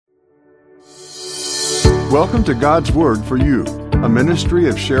Welcome to God's Word for You, a ministry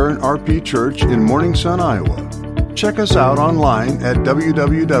of Sharon RP Church in Morning Sun, Iowa. Check us out online at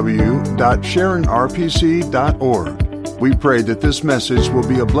www.sharonrpc.org. We pray that this message will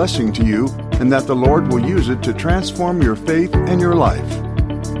be a blessing to you and that the Lord will use it to transform your faith and your life.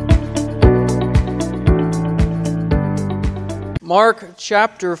 Mark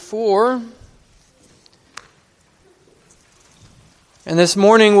chapter 4. And this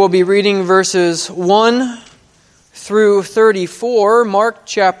morning we'll be reading verses 1 through 34. Mark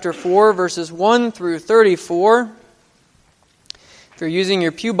chapter 4, verses 1 through 34. If you're using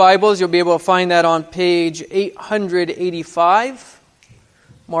your pew Bibles, you'll be able to find that on page 885.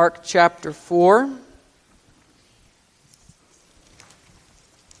 Mark chapter 4. And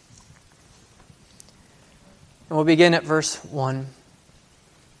we'll begin at verse 1.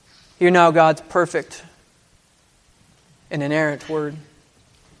 Hear now God's perfect and inerrant word.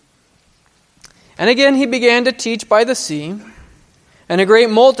 And again he began to teach by the sea, and a great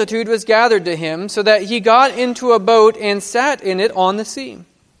multitude was gathered to him, so that he got into a boat and sat in it on the sea.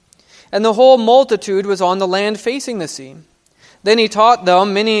 And the whole multitude was on the land facing the sea. Then he taught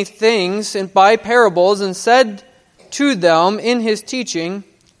them many things by parables, and said to them in his teaching,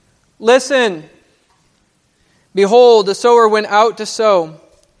 "Listen, behold, the sower went out to sow.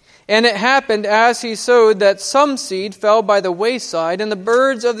 And it happened as he sowed that some seed fell by the wayside, and the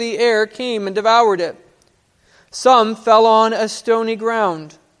birds of the air came and devoured it. Some fell on a stony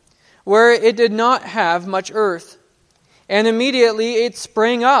ground, where it did not have much earth. And immediately it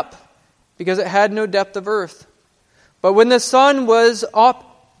sprang up, because it had no depth of earth. But when the sun was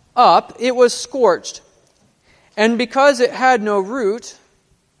up, it was scorched. And because it had no root,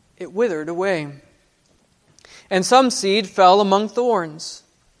 it withered away. And some seed fell among thorns.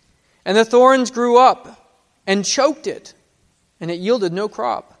 And the thorns grew up and choked it, and it yielded no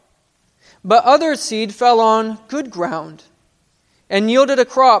crop. But other seed fell on good ground, and yielded a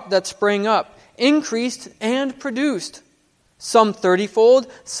crop that sprang up, increased, and produced, some 30-fold,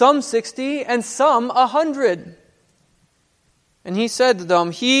 some 60, and some 100. And he said to them,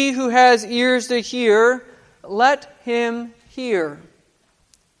 He who has ears to hear, let him hear.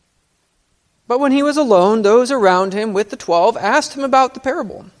 But when he was alone, those around him with the 12 asked him about the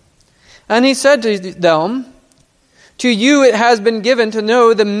parable. And he said to them, To you it has been given to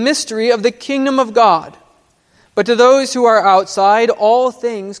know the mystery of the kingdom of God. But to those who are outside, all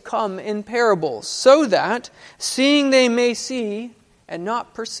things come in parables, so that, seeing they may see and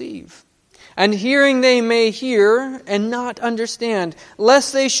not perceive, and hearing they may hear and not understand,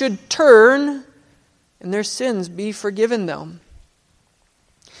 lest they should turn and their sins be forgiven them.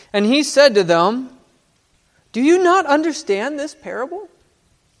 And he said to them, Do you not understand this parable?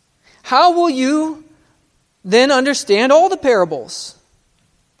 How will you then understand all the parables?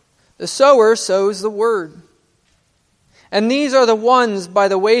 The sower sows the word. And these are the ones by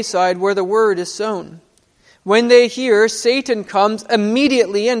the wayside where the word is sown. When they hear, Satan comes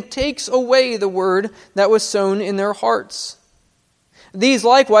immediately and takes away the word that was sown in their hearts. These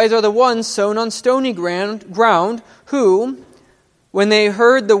likewise are the ones sown on stony ground, who, when they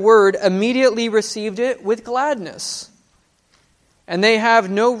heard the word, immediately received it with gladness. And they have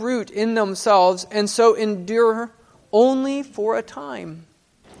no root in themselves, and so endure only for a time.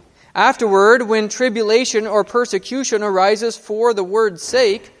 Afterward, when tribulation or persecution arises for the word's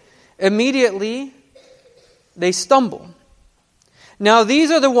sake, immediately they stumble. Now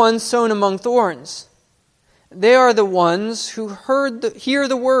these are the ones sown among thorns. They are the ones who hear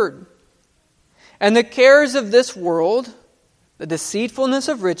the word. And the cares of this world, the deceitfulness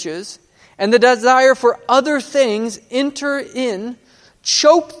of riches, and the desire for other things enter in,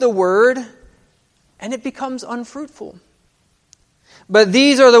 choke the word, and it becomes unfruitful. But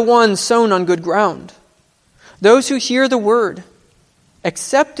these are the ones sown on good ground. Those who hear the word,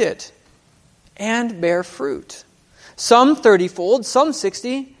 accept it, and bear fruit. Some 30-fold, some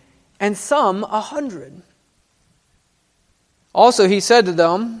 60, and some 100. Also he said to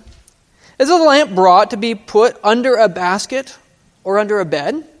them, Is a lamp brought to be put under a basket or under a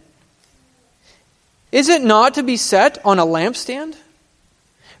bed? Is it not to be set on a lampstand?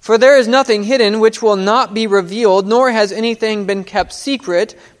 For there is nothing hidden which will not be revealed, nor has anything been kept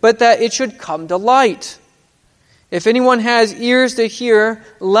secret, but that it should come to light. If anyone has ears to hear,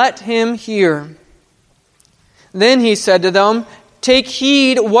 let him hear. Then he said to them, Take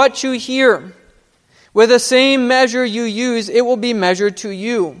heed what you hear. With the same measure you use, it will be measured to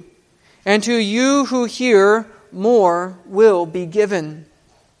you. And to you who hear, more will be given.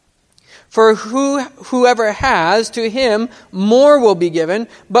 For whoever has, to him more will be given,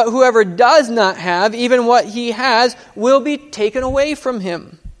 but whoever does not have, even what he has, will be taken away from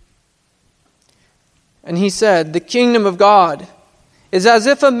him. And he said, "The kingdom of God is as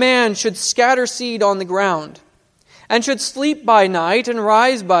if a man should scatter seed on the ground, and should sleep by night and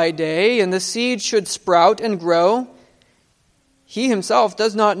rise by day, and the seed should sprout and grow. He himself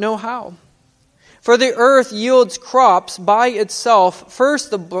does not know how. For the earth yields crops by itself,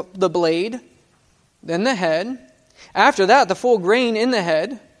 first the blade, then the head, after that the full grain in the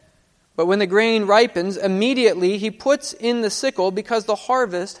head. But when the grain ripens, immediately he puts in the sickle, because the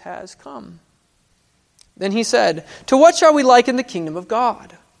harvest has come." Then he said, "To what shall we liken the kingdom of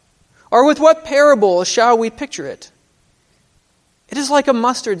God? Or with what parable shall we picture it? It is like a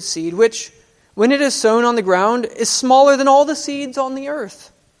mustard seed, which, when it is sown on the ground, is smaller than all the seeds on the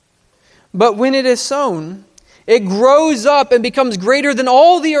earth. But when it is sown, it grows up and becomes greater than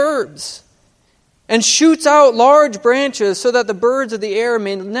all the herbs, and shoots out large branches, so that the birds of the air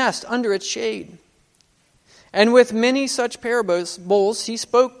may nest under its shade." And with many such parables he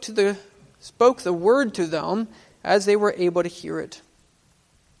spoke the word to them, as they were able to hear it.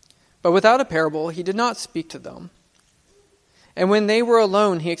 But without a parable he did not speak to them. And when they were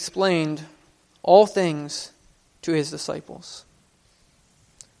alone, he explained all things to his disciples.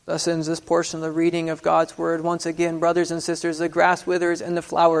 Thus ends this portion of the reading of God's word. Once again, brothers and sisters, the grass withers and the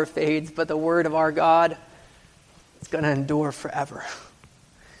flower fades, but the word of our God is going to endure forever.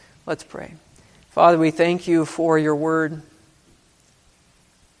 Let's pray. Father, we thank you for your word.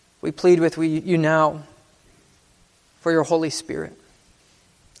 We plead with you now for your Holy Spirit.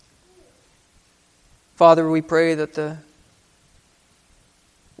 Father, we pray that the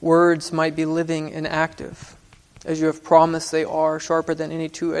words might be living and active, as you have promised they are, sharper than any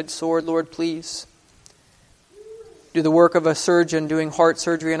two-edged sword. Lord, please do the work of a surgeon doing heart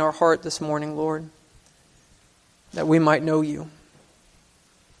surgery in our heart this morning, Lord, that we might know you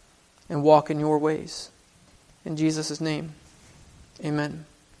and walk in your ways. In Jesus' name, amen.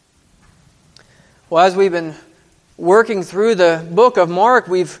 Well, as we've been working through the book of Mark,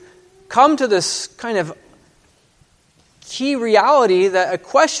 we've come to this kind of key reality, that a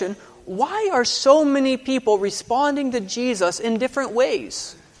question: why are so many people responding to Jesus in different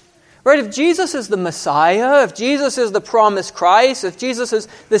ways? Right? If Jesus is the Messiah, if Jesus is the promised Christ, if Jesus is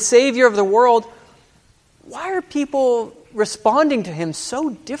the Savior of the world, why are people responding to him so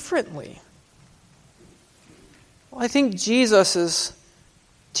differently? Well, I think Jesus is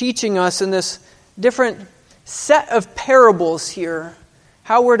teaching us in this different set of parables here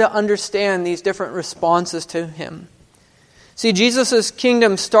how we're to understand these different responses to him. See, Jesus'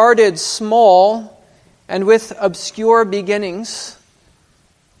 kingdom started small and with obscure beginnings,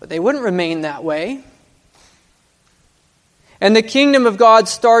 but they wouldn't remain that way. And the kingdom of God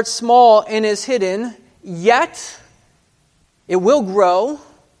starts small and is hidden, yet it will grow,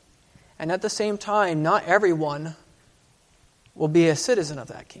 and at the same time, not everyone will be a citizen of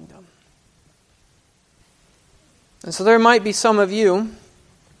that kingdom. And so there might be some of you,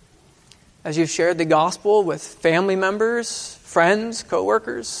 as you've shared the gospel with family members, friends,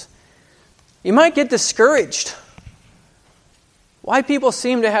 co-workers, you might get discouraged. Why people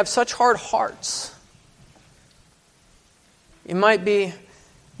seem to have such hard hearts. You might be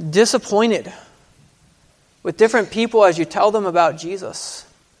disappointed with different people as you tell them about Jesus.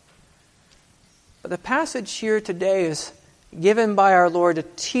 But the passage here today is given by our Lord to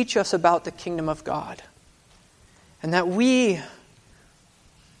teach us about the kingdom of God. And that we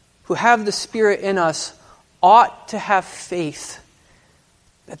who have the Spirit in us ought to have faith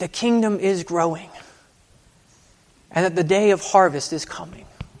that the kingdom is growing and that the day of harvest is coming.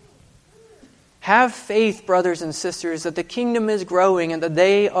 Have faith, brothers and sisters, that the kingdom is growing and the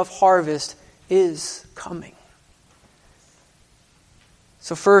day of harvest is coming.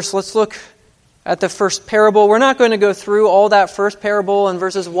 So first, let's look at the first parable. We're not going to go through all that first parable in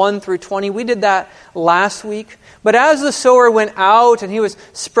verses 1 through 20. We did that last week. But as the sower went out and he was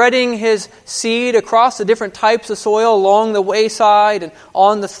spreading his seed across the different types of soil along the wayside and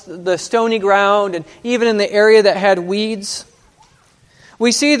on the stony ground and even in the area that had weeds,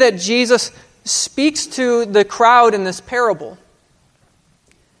 we see that Jesus speaks to the crowd in this parable.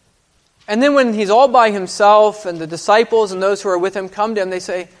 And then when he's all by himself and the disciples and those who are with him come to him, they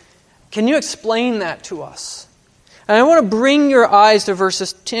say, "Can you explain that to us?" And I want to bring your eyes to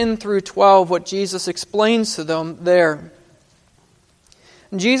verses 10 through 12, what Jesus explains to them there.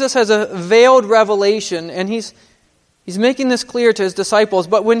 Jesus has a veiled revelation, and he's making this clear to his disciples.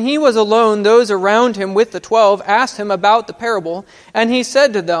 But when he was alone, those around him with the 12 asked him about the parable, and he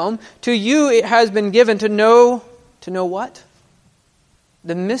said to them, "To you it has been given to know what?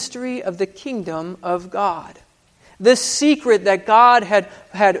 The mystery of the kingdom of God. This secret that God had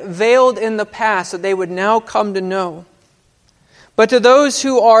veiled in the past that they would now come to know. But to those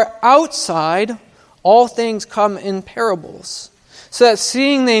who are outside, all things come in parables, so that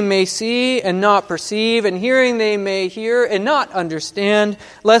seeing they may see and not perceive, and hearing they may hear and not understand,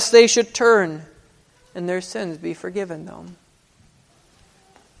 lest they should turn and their sins be forgiven them.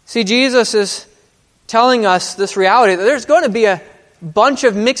 See, Jesus is telling us this reality that there's going to be a bunch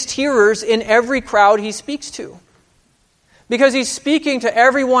of mixed hearers in every crowd he speaks to. Because he's speaking to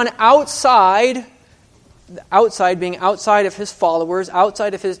everyone outside being outside of his followers,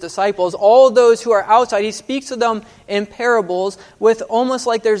 outside of his disciples, all those who are outside. He speaks to them in parables with almost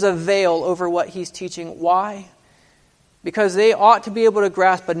like there's a veil over what he's teaching. Why? Because they ought to be able to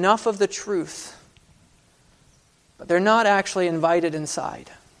grasp enough of the truth, but they're not actually invited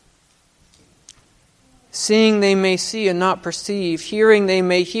inside. Seeing they may see and not perceive, hearing they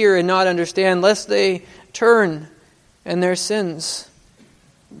may hear and not understand, lest they turn and their sins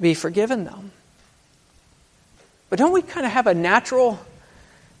be forgiven them. But don't we kind of have a natural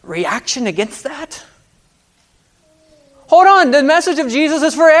reaction against that? Hold on, the message of Jesus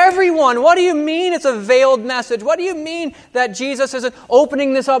is for everyone. What do you mean it's a veiled message? What do you mean that Jesus isn't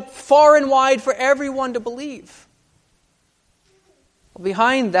opening this up far and wide for everyone to believe? Well,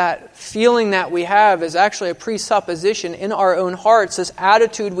 behind that feeling that we have is actually a presupposition in our own hearts, this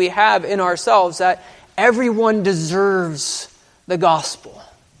attitude we have in ourselves that everyone deserves the gospel.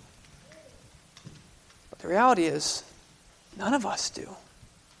 But the reality is, none of us do.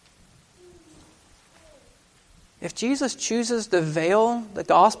 If Jesus chooses to veil the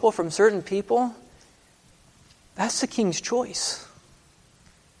gospel from certain people, that's the king's choice.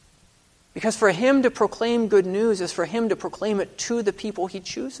 Because for him to proclaim good news is for him to proclaim it to the people he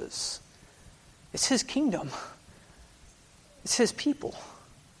chooses. It's his kingdom. It's his people.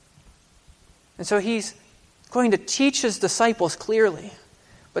 And so he's going to teach his disciples clearly.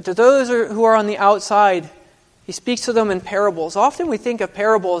 But to those who are on the outside, he speaks to them in parables. Often we think of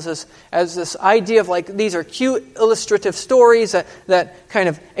parables as this idea of like these are cute illustrative stories that kind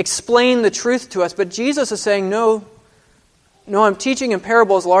of explain the truth to us. But Jesus is saying, no, I'm teaching in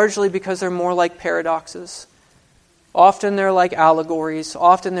parables largely because they're more like paradoxes. Often they're like allegories.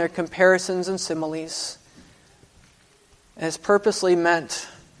 Often they're comparisons and similes. And it's purposely meant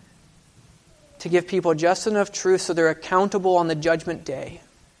to give people just enough truth so they're accountable on the judgment day.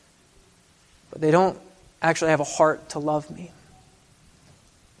 But they don't actually have a heart to love me.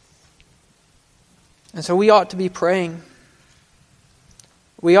 And so we ought to be praying.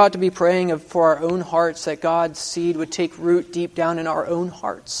 We ought to be praying for our own hearts that God's seed would take root deep down in our own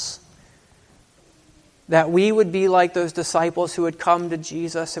hearts. That we would be like those disciples who would come to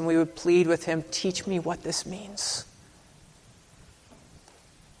Jesus and we would plead with him, teach me what this means.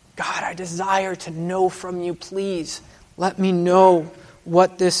 God, I desire to know from you. Please let me know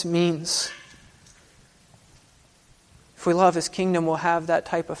what this means. If we love his kingdom, we'll have that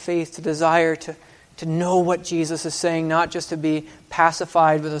type of faith to desire to know what Jesus is saying, not just to be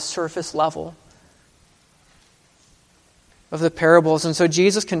pacified with a surface level of the parables. And so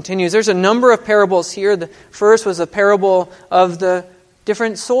Jesus continues. There's a number of parables here. The first was a parable of the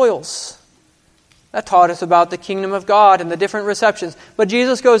different soils. That taught us about the kingdom of God and the different receptions. But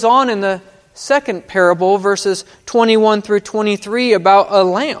Jesus goes on in the second parable, verses 21 through 23, about a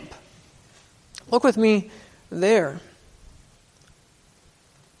lamp. Look with me there.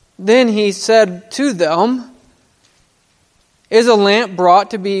 Then he said to them, is a lamp brought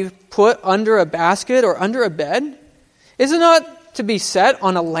to be put under a basket or under a bed? Is it not to be set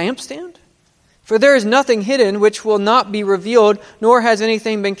on a lampstand? For there is nothing hidden which will not be revealed, nor has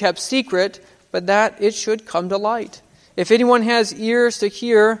anything been kept secret, but that it should come to light. If anyone has ears to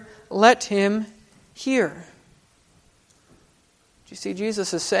hear, let him hear. Do you see,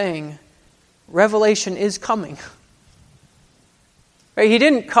 Jesus is saying, revelation is coming. Right? He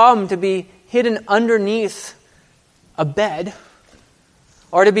didn't come to be hidden underneath a bed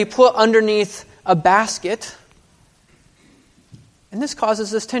or to be put underneath a basket. And this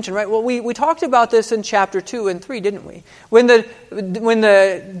causes this tension, right? Well, we talked about this in chapter 2 and 3, didn't we? When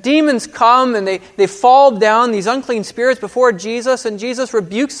the demons come and they fall down, these unclean spirits, before Jesus, and Jesus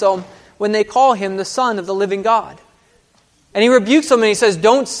rebukes them when they call him the Son of the living God. And he rebukes them and he says,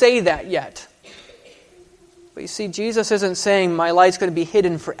 don't say that yet. But you see, Jesus isn't saying my light's going to be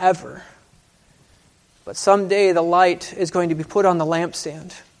hidden forever. But someday the light is going to be put on the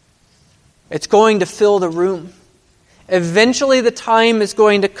lampstand. It's going to fill the room. Eventually the time is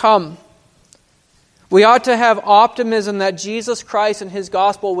going to come. We ought to have optimism that Jesus Christ and his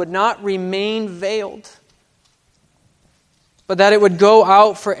gospel would not remain veiled, but that it would go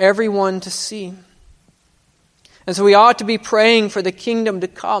out for everyone to see. And so we ought to be praying for the kingdom to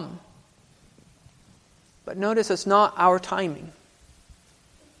come. But notice it's not our timing.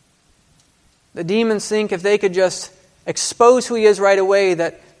 The demons think if they could just expose who he is right away,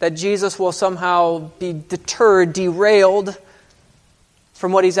 that Jesus will somehow be deterred, derailed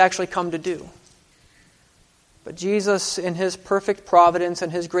from what he's actually come to do. But Jesus, in his perfect providence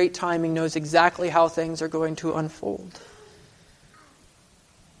and his great timing, knows exactly how things are going to unfold.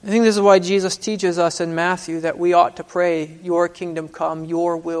 I think this is why Jesus teaches us in Matthew that we ought to pray, "Your kingdom come,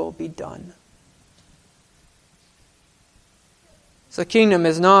 your will be done." So the kingdom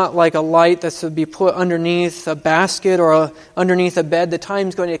is not like a light that's to be put underneath a basket or underneath a bed. The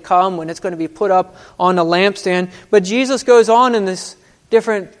time's going to come when it's going to be put up on a lampstand. But Jesus goes on in this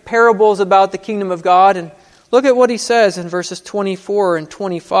different parables about the kingdom of God, and look at what he says in verses 24 and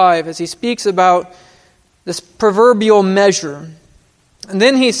 25 as he speaks about this proverbial measure. "And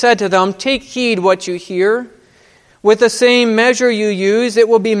then he said to them, 'Take heed what you hear. With the same measure you use, it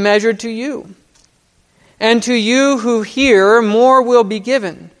will be measured to you. And to you who hear, more will be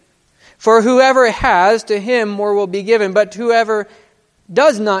given. For whoever has, to him more will be given. But whoever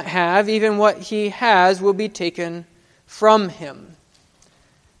does not have, even what he has will be taken from him.'"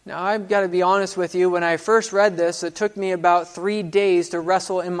 Now, I've got to be honest with you. When I first read this, it took me about 3 days to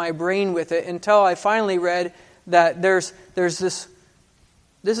wrestle in my brain with it until I finally read that there's this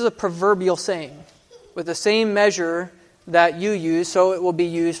is a proverbial saying. With the same measure that you use, so it will be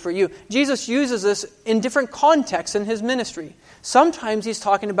used for you. Jesus uses this in different contexts in his ministry. Sometimes he's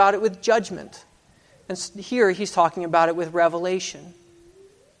talking about it with judgment. And here he's talking about it with revelation.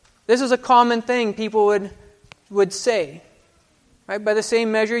 This is a common thing people would say. Right? By the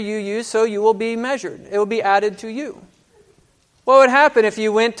same measure you use, so you will be measured. It will be added to you. What would happen if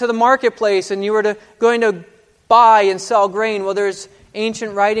you went to the marketplace and you were going to buy and sell grain? Well, there's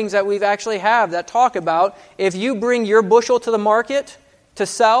ancient writings that we've actually have that talk about if you bring your bushel to the market to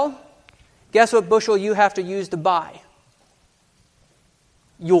sell, guess what bushel you have to use to buy?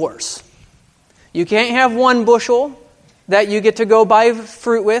 Yours. You can't have one bushel that you get to go buy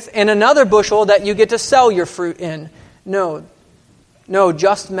fruit with and another bushel that you get to sell your fruit in. No,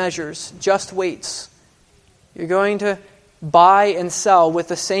 just measures, just weights. You're going to buy and sell with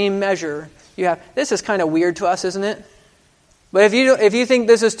the same measure you have. This is kind of weird to us, isn't it? But if you think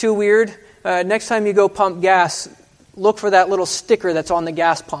this is too weird, next time you go pump gas, look for that little sticker that's on the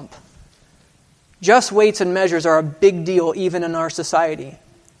gas pump. Just weights and measures are a big deal even in our society.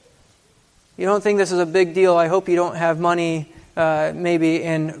 You don't think this is a big deal? I hope you don't have money maybe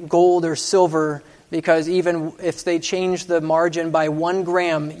in gold or silver, because even if they change the margin by 1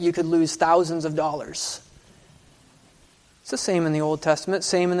 gram, you could lose thousands of dollars. It's the same in the Old Testament,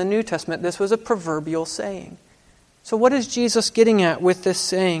 same in the New Testament. This was a proverbial saying. So what is Jesus getting at with this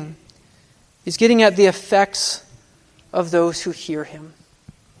saying? He's getting at the effects of those who hear him.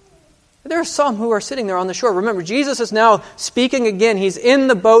 There are some who are sitting there on the shore. Remember, Jesus is now speaking again. He's in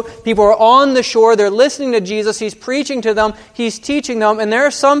the boat. People are on the shore. They're listening to Jesus. He's preaching to them. He's teaching them. And there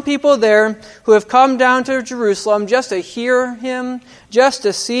are some people there who have come down to Jerusalem just to hear him, just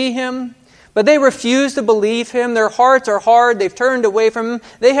to see him. But they refuse to believe him. Their hearts are hard. They've turned away from him.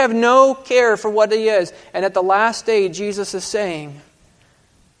 They have no care for what he is. And at the last day, Jesus is saying,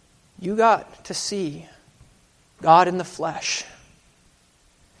 you got to see God in the flesh.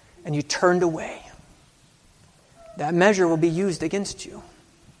 And you turned away. That measure will be used against you.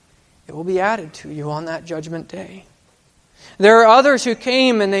 It will be added to you on that judgment day. There are others who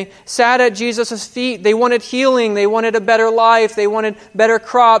came and they sat at Jesus' feet. They wanted healing. They wanted a better life. They wanted better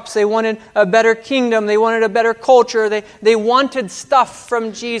crops. They wanted a better kingdom. They wanted a better culture. They wanted stuff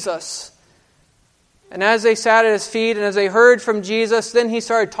from Jesus. And as they sat at his feet and as they heard from Jesus, then he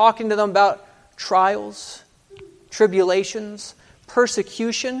started talking to them about trials, tribulations,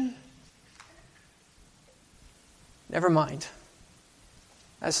 persecution. Never mind.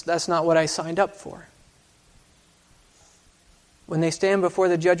 That's not what I signed up for. When they stand before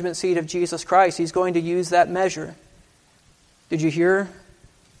the judgment seat of Jesus Christ, he's going to use that measure. Did you hear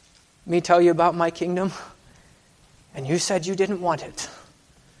me tell you about my kingdom? And you said you didn't want it.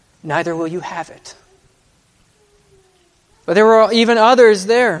 Neither will you have it. But there were even others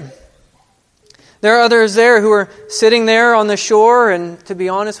there. There are others there who are sitting there on the shore, and to be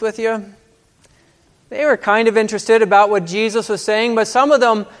honest with you, they were kind of interested about what Jesus was saying, but some of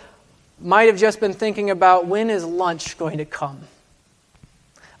them might have just been thinking about, when is lunch going to come?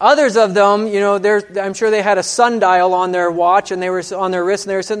 Others of them, I'm sure they had a sundial on their watch and they were on their wrist,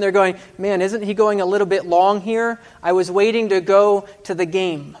 and they were sitting there going, man, isn't he going a little bit long here? I was waiting to go to the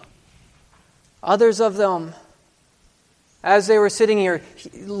game. Others of them as they were sitting here,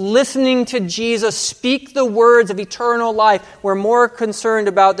 listening to Jesus speak the words of eternal life, were more concerned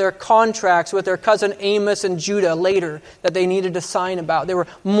about their contracts with their cousin Amos and Judah later that they needed to sign about. They were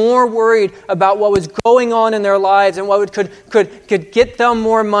more worried about what was going on in their lives and what could get them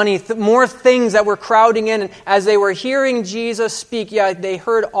more money, more things that were crowding in. And as they were hearing Jesus speak, yeah, they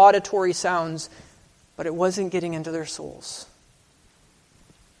heard auditory sounds, but it wasn't getting into their souls.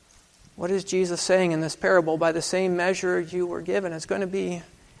 What is Jesus saying in this parable? By the same measure you were given, it's going to be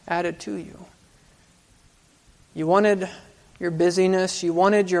added to you. You wanted your busyness, you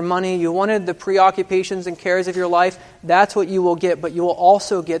wanted your money, you wanted the preoccupations and cares of your life. That's what you will get, but you will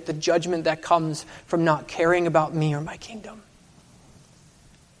also get the judgment that comes from not caring about me or my kingdom.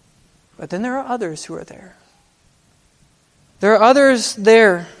 But then there are others who are there. There are others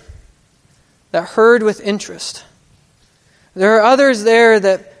there that heard with interest. There are others there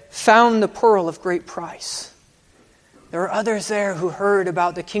that found the pearl of great price. There are others there who heard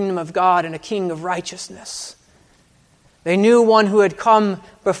about the kingdom of God and a king of righteousness. They knew one who had come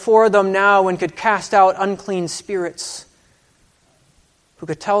before them now and could cast out unclean spirits, who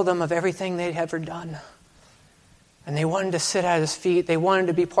could tell them of everything they'd ever done. And they wanted to sit at his feet. They wanted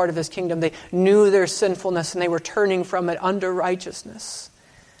to be part of his kingdom. They knew their sinfulness and they were turning from it unto righteousness.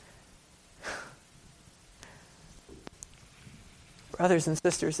 Brothers and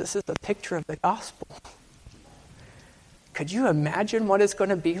sisters, this is a picture of the gospel. Could you imagine what it's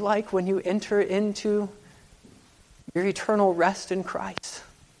going to be like when you enter into your eternal rest in Christ?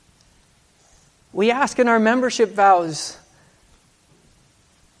 We ask in our membership vows,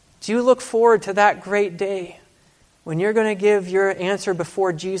 do you look forward to that great day when you're going to give your answer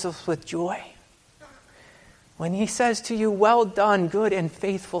before Jesus with joy? When he says to you, well done, good and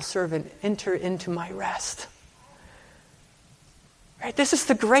faithful servant, enter into my rest. Right? This is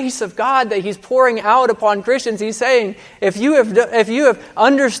the grace of God that he's pouring out upon Christians. He's saying, if you have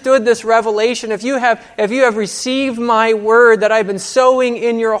understood this revelation, if you have received my word that I've been sowing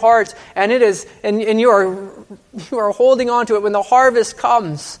in your hearts, and you are holding on to it when the harvest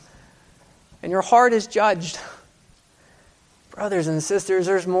comes, and your heart is judged. Brothers and sisters,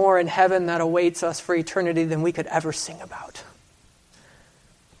 there's more in heaven that awaits us for eternity than we could ever sing about.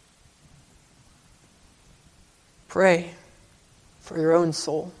 Pray for your own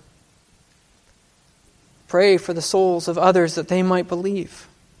soul. Pray for the souls of others that they might believe.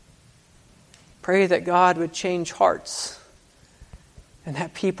 Pray that God would change hearts and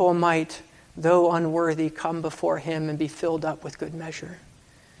that people might, though unworthy, come before him and be filled up with good measure.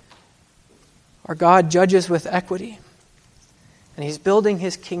 Our God judges with equity, and he's building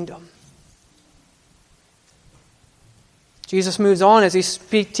his kingdom. Jesus moves on as he's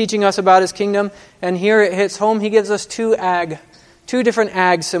teaching us about his kingdom, and here it hits home. He gives us two different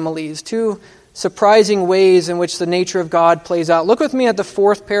ag similes, two surprising ways in which the nature of God plays out. Look with me at the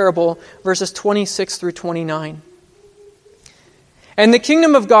fourth parable, verses 26 through 29. And the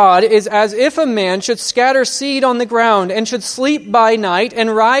kingdom of God is as if a man should scatter seed on the ground, and should sleep by night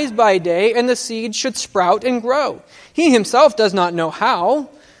and rise by day, and the seed should sprout and grow. He himself does not know how.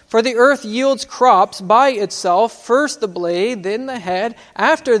 For the earth yields crops by itself, first the blade, then the head,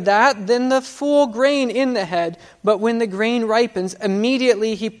 after that, then the full grain in the head. But when the grain ripens,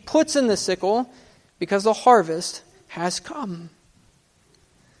 immediately he puts in the sickle, because the harvest has come.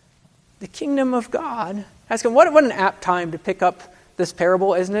 The kingdom of God has come. What an apt time to pick up this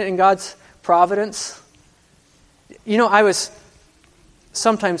parable, isn't it, in God's providence? You know,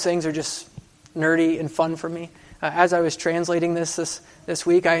 sometimes things are just nerdy and fun for me. As I was translating this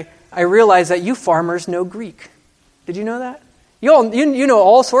week, I realized that you farmers know Greek. Did you know that? You know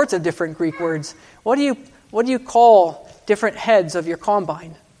all sorts of different Greek words. What do you call different heads of your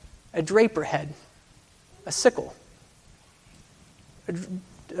combine? A draper head, a sickle.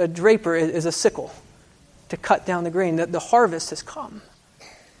 A draper is a sickle to cut down the grain. The harvest has come.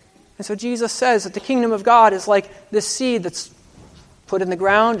 And so Jesus says that the kingdom of God is like this seed that's put in the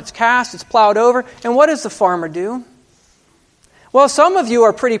ground, it's cast, it's plowed over. And what does the farmer do? Well, some of you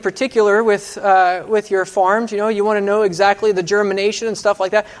are pretty particular with your farms. You know, you want to know exactly the germination and stuff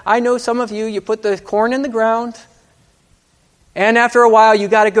like that. I know some of you put the corn in the ground, and after a while you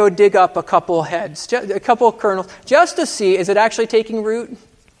got to go dig up a couple heads, a couple of kernels, just to see, is it actually taking root?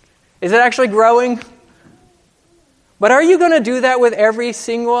 Is it actually growing? But are you going to do that with every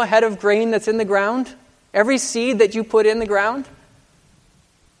single head of grain that's in the ground? Every seed that you put in the ground?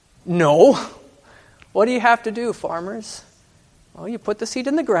 No. What do you have to do, farmers? Well, you put the seed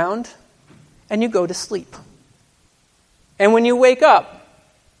in the ground and you go to sleep. And when you wake up,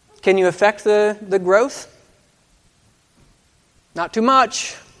 can you affect the growth? Not too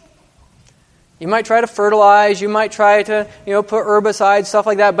much. You might try to fertilize, you might try to, put herbicides, stuff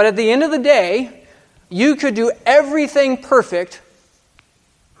like that. But at the end of the day, you could do everything perfect.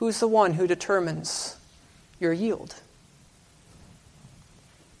 Who's the one who determines your yield?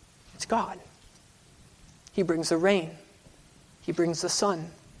 It's God. He brings the rain. He brings the sun.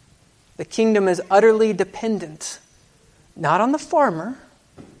 The kingdom is utterly dependent, not on the farmer,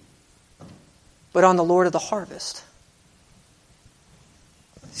 but on the Lord of the harvest.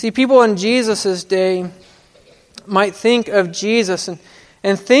 See, people in Jesus' day might think of Jesus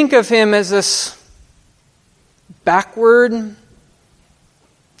and think of him as this backward,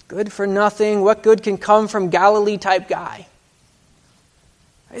 good for nothing, what good can come from Galilee type guy.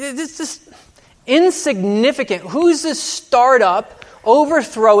 It's just insignificant. Who's this startup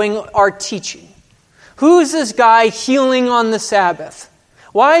overthrowing our teaching? Who's this guy healing on the Sabbath?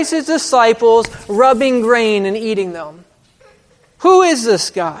 Why is his disciples rubbing grain and eating them? Who is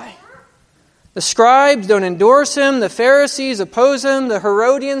this guy? The scribes don't endorse him. The Pharisees oppose him. The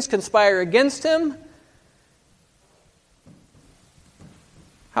Herodians conspire against him.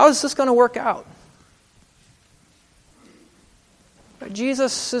 How is this going to work out? But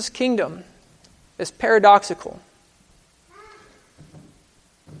Jesus' kingdom is paradoxical.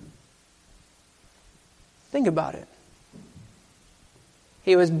 Think about it.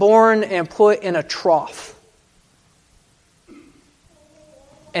 He was born and put in a trough.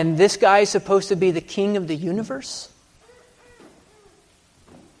 And this guy is supposed to be the king of the universe?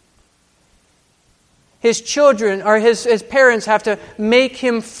 His children, or his parents, have to make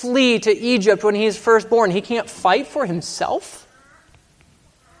him flee to Egypt when he's first born. He can't fight for himself?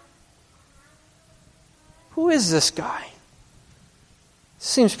 Who is this guy?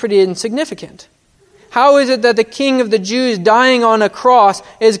 Seems pretty insignificant. How is it that the king of the Jews dying on a cross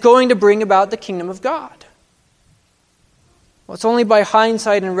is going to bring about the kingdom of God? Well, it's only by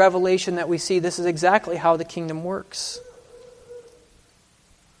hindsight and revelation that we see this is exactly how the kingdom works.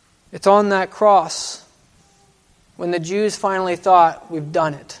 It's on that cross, when the Jews finally thought, we've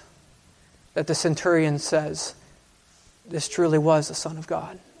done it, that the centurion says, this truly was the Son of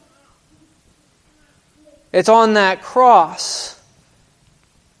God. It's on that cross,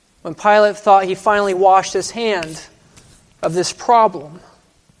 when Pilate thought he finally washed his hand of this problem,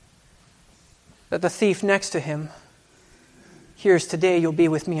 that the thief next to him hears, today you'll be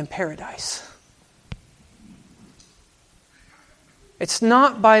with me in paradise. It's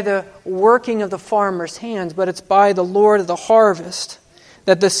not by the working of the farmer's hands, but it's by the Lord of the harvest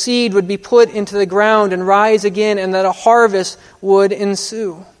that the seed would be put into the ground and rise again, and that a harvest would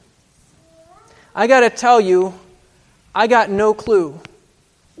ensue. I got to tell you, I got no clue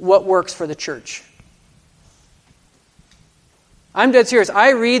what works for the church. I'm dead serious. I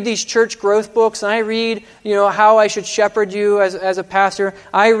read these church growth books, and I read, how I should shepherd you as a pastor.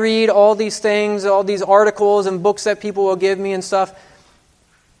 I read all these things, all these articles and books that people will give me and stuff.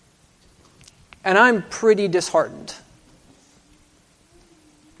 And I'm pretty disheartened.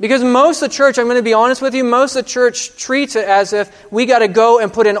 Because most of the church, I'm going to be honest with you, most of the church treats it as if we got to go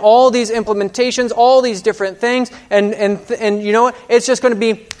and put in all these implementations, all these different things, and you know what? It's just going to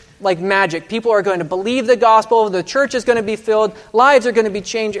be like magic. People are going to believe the gospel, the church is going to be filled, lives are going to be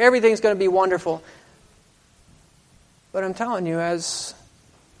changed, everything's going to be wonderful. But I'm telling you, as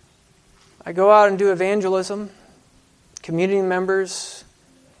I go out and do evangelism, community members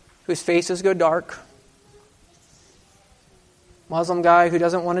whose faces go dark, Muslim guy who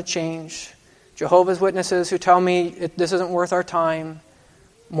doesn't want to change, Jehovah's Witnesses who tell me this isn't worth our time,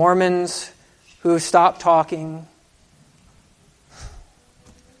 Mormons who stop talking.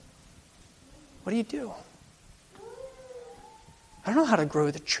 What do? I don't know how to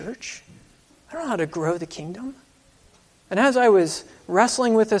grow the church. I don't know how to grow the kingdom. And as I was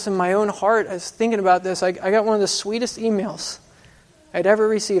wrestling with this in my own heart, I was thinking about this, I got one of the sweetest emails I'd ever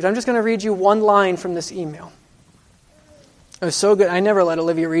received. I'm just going to read you one line from this email. It was so good. I never let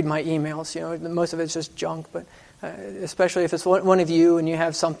Olivia read my emails. Most of it's just junk, but especially if it's one of you and you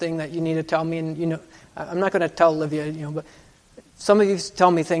have something that you need to tell me, and I'm not going to tell Olivia, but some of you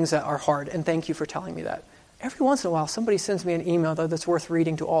tell me things that are hard, and thank you for telling me that. Every once in a while, somebody sends me an email that's worth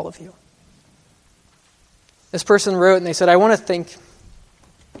reading to all of you. This person wrote, and they said, I want to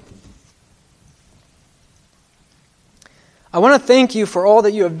thank you for all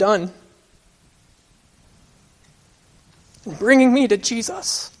that you have done in bringing me to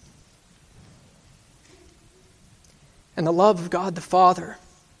Jesus and the love of God the Father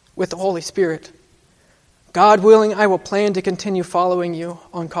with the Holy Spirit. God willing, I will plan to continue following you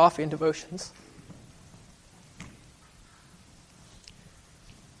on Coffee and Devotions.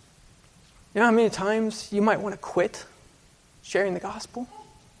 You know how many times you might want to quit sharing the gospel?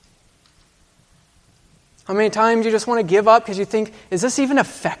 How many times you just want to give up because you think, is this even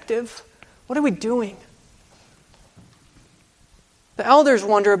effective? What are we doing? The elders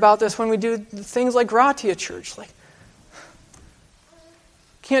wonder about this when we do things like Gratia Church.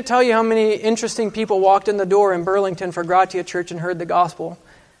 Can't tell you how many interesting people walked in the door in Burlington for Gratia Church and heard the gospel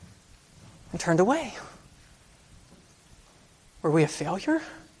and turned away. Were we a failure?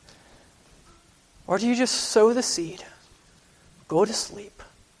 Or do you just sow the seed, go to sleep,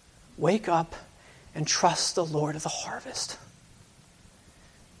 wake up, and trust the Lord of the harvest?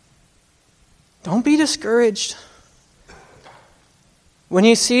 Don't be discouraged. When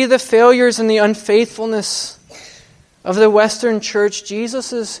you see the failures and the unfaithfulness of the Western church,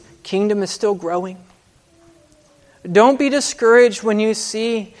 Jesus' kingdom is still growing. Don't be discouraged when you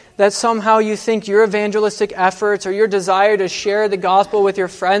see that somehow you think your evangelistic efforts or your desire to share the gospel with your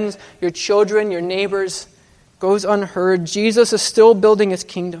friends, your children, your neighbors goes unheard. Jesus is still building his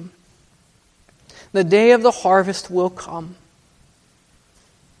kingdom. The day of the harvest will come.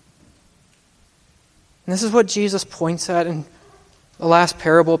 And this is what Jesus points at in the last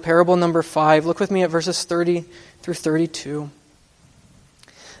parable, parable number 5. Look with me at verses 30 through 32.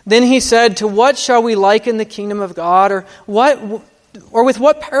 Then he said, "To what shall we liken the kingdom of God? Or with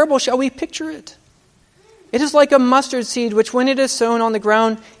what parable shall we picture it? It is like a mustard seed, which when it is sown on the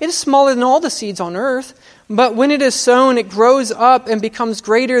ground, it is smaller than all the seeds on earth. But when it is sown, it grows up and becomes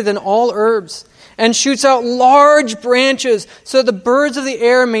greater than all herbs, and shoots out large branches, so the birds of the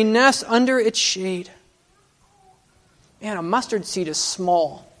air may nest under its shade." Man, a mustard seed is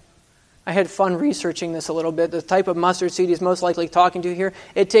small. I had fun researching this a little bit. The type of mustard seed he's most likely talking to here,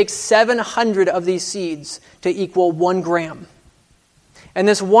 it takes 700 of these seeds to equal 1 gram. And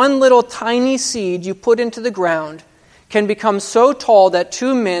this one little tiny seed you put into the ground can become so tall that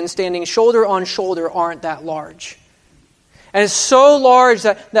 2 men standing shoulder on shoulder aren't that large. And it's so large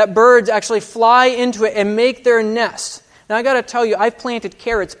that birds actually fly into it and make their nests. Now I got to tell you, I've planted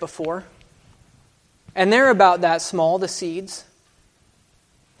carrots before. And they're about that small, the seeds.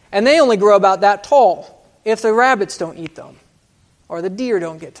 And they only grow about that tall if the rabbits don't eat them or the deer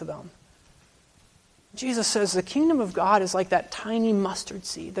don't get to them. Jesus says the kingdom of God is like that tiny mustard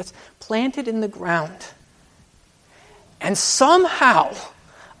seed that's planted in the ground. And somehow,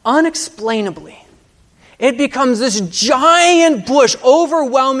 unexplainably, it becomes this giant bush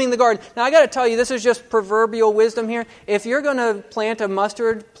overwhelming the garden. Now, I got to tell you, this is just proverbial wisdom here. If you're going to plant a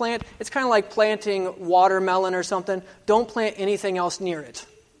mustard plant, it's kind of like planting watermelon or something. Don't plant anything else near it.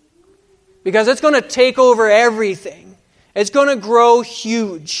 Because it's going to take over everything. It's going to grow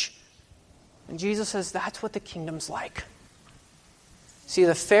huge. And Jesus says that's what the kingdom's like. See,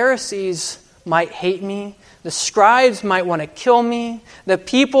 the Pharisees might hate me. The scribes might want to kill me. The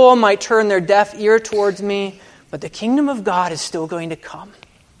people might turn their deaf ear towards me. But the kingdom of God is still going to come.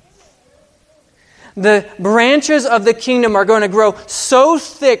 The branches of the kingdom are going to grow so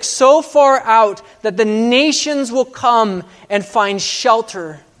thick, so far out, that the nations will come and find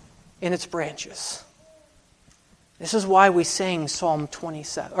shelter in its branches. This is why we sang Psalm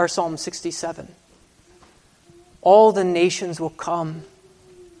 27 or Psalm 67. All the nations will come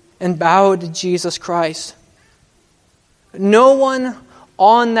and bow to Jesus Christ. No one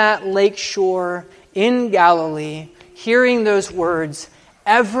on that lake shore in Galilee, hearing those words,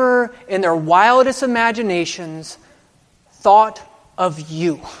 ever in their wildest imaginations thought of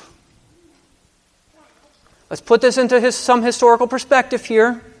you. Let's put this into some historical perspective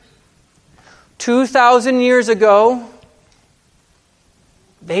here. 2,000 years ago,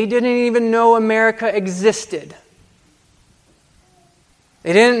 they didn't even know America existed.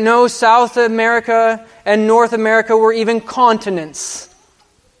 They didn't know South America and North America were even continents.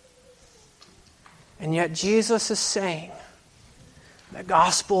 And yet Jesus is saying the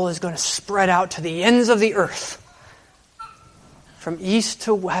gospel is going to spread out to the ends of the earth. From east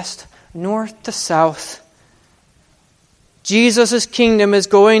to west, north to south. Jesus' kingdom is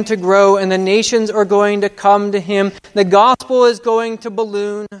going to grow and the nations are going to come to him. The gospel is going to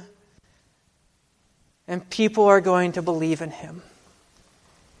balloon and people are going to believe in him.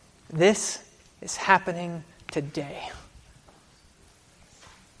 This is happening today.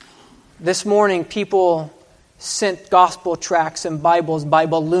 This morning, people sent gospel tracts and Bibles by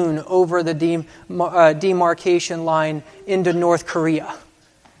balloon over the demarcation line into North Korea.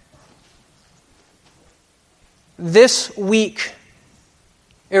 This week,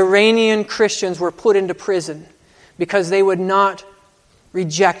 Iranian Christians were put into prison because they would not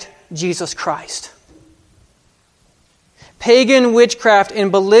reject Jesus Christ. Pagan witchcraft in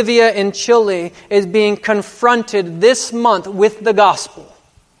Bolivia and Chile is being confronted this month with the gospel.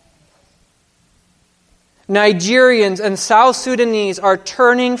 Nigerians and South Sudanese are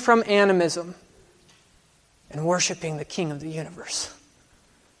turning from animism. and worshiping the King of the universe.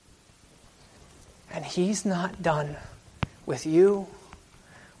 And He's not done with you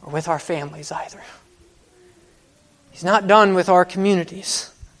or with our families either. He's not done with our communities.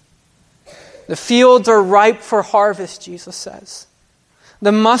 The fields are ripe for harvest, Jesus says.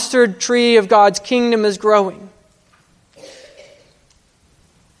 The mustard tree of God's kingdom is growing.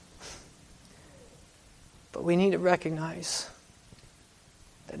 But we need to recognize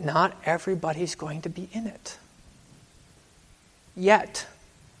that not everybody's going to be in it. Yet,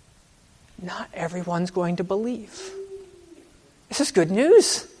 not everyone's going to believe. This is good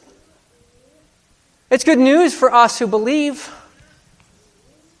news. It's good news for us who believe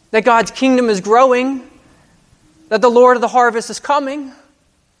that God's kingdom is growing, that the Lord of the harvest is coming.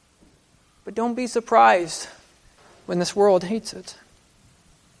 But don't be surprised when this world hates it.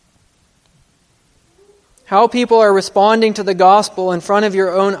 How people are responding to the gospel in front of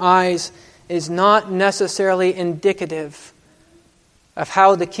your own eyes is not necessarily indicative of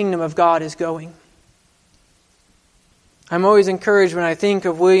how the kingdom of God is going. I'm always encouraged when I think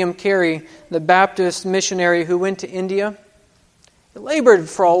of William Carey, the Baptist missionary who went to India. He labored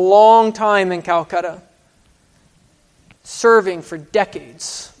for a long time in Calcutta, serving for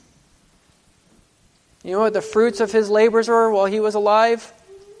decades. You know what the fruits of his labors were while he was alive?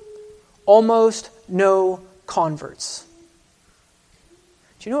 Almost no converts.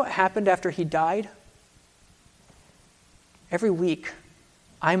 Do you know what happened after he died? Every week,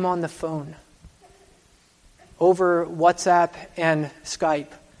 I'm on the phone over WhatsApp and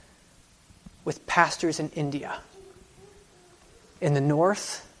Skype with pastors in India, in the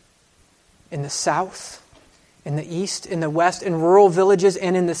north, in the south, in the east, in the west, in rural villages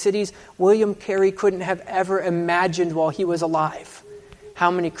and in the cities. William Carey couldn't have ever imagined while he was alive how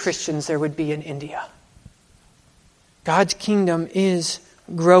many Christians there would be in India. God's kingdom is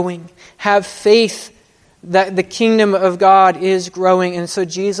growing. Have faith that the kingdom of God is growing. And so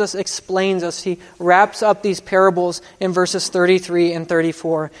Jesus explains us. He wraps up these parables in verses 33 and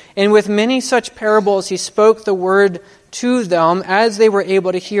 34. And with many such parables, he spoke the word to them as they were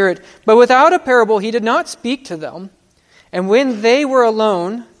able to hear it. But without a parable, he did not speak to them. And when they were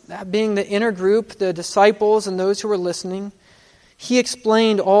alone, that being the inner group, the disciples and those who were listening, he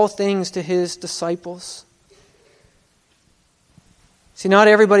explained all things to his disciples. See, not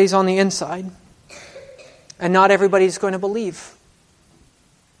everybody's on the inside. And not everybody's going to believe.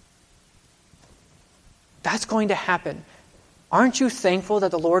 That's going to happen. Aren't you thankful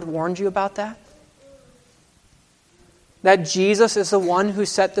that the Lord warned you about that? That Jesus is the one who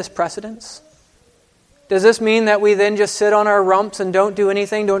set this precedence? Does this mean that we then just sit on our rumps and don't do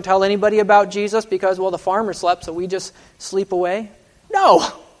anything, don't tell anybody about Jesus because, well, the farmer slept, so we just sleep away? No.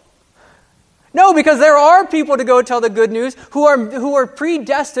 No, because there are people to go tell the good news who are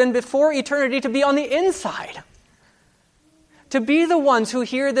predestined before eternity to be on the inside. To be the ones who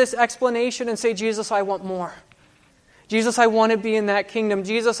hear this explanation and say, Jesus, I want more. Jesus, I want to be in that kingdom.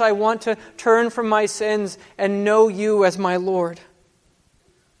 Jesus, I want to turn from my sins and know you as my Lord.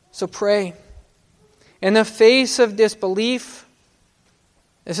 So pray. In the face of disbelief,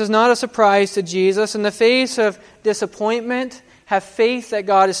 this is not a surprise to Jesus. In the face of disappointment, have faith that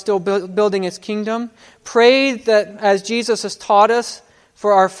God is still building His kingdom. Pray that as Jesus has taught us,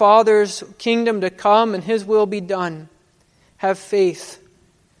 for our Father's kingdom to come and His will be done. Have faith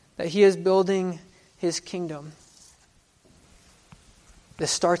that He is building His kingdom.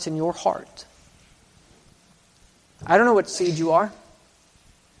 This starts in your heart. I don't know what seed you are.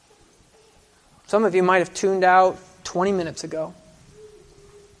 Some of you might have tuned out 20 minutes ago.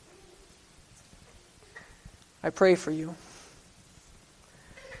 I pray for you.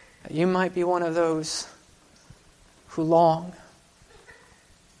 You might be one of those who long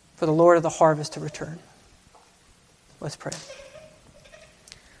for the Lord of the harvest to return. Let's pray.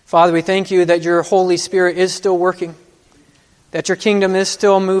 Father, we thank you that your Holy Spirit is still working, that your kingdom is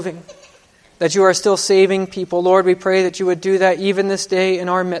still moving, that you are still saving people. Lord, we pray that you would do that even this day in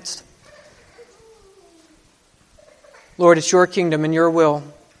our midst. Lord, it's your kingdom and your will.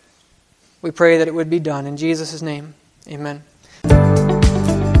 We pray that it would be done. In Jesus' name, amen.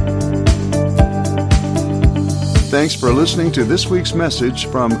 Thanks for listening to this week's message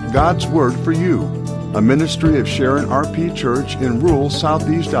from God's Word for You, a ministry of Sharon RP Church in rural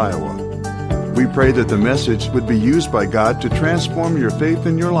southeast Iowa. We pray that the message would be used by God to transform your faith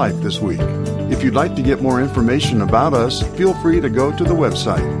in your life this week. If you'd like to get more information about us, feel free to go to the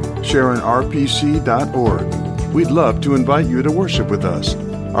website, sharonrpc.org. We'd love to invite you to worship with us.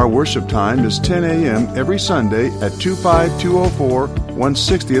 Our worship time is 10 a.m. every Sunday at 25204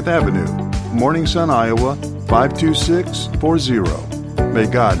 160th Avenue, Morning Sun, Iowa, 52640. May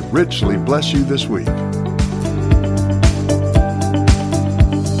God richly bless you this week.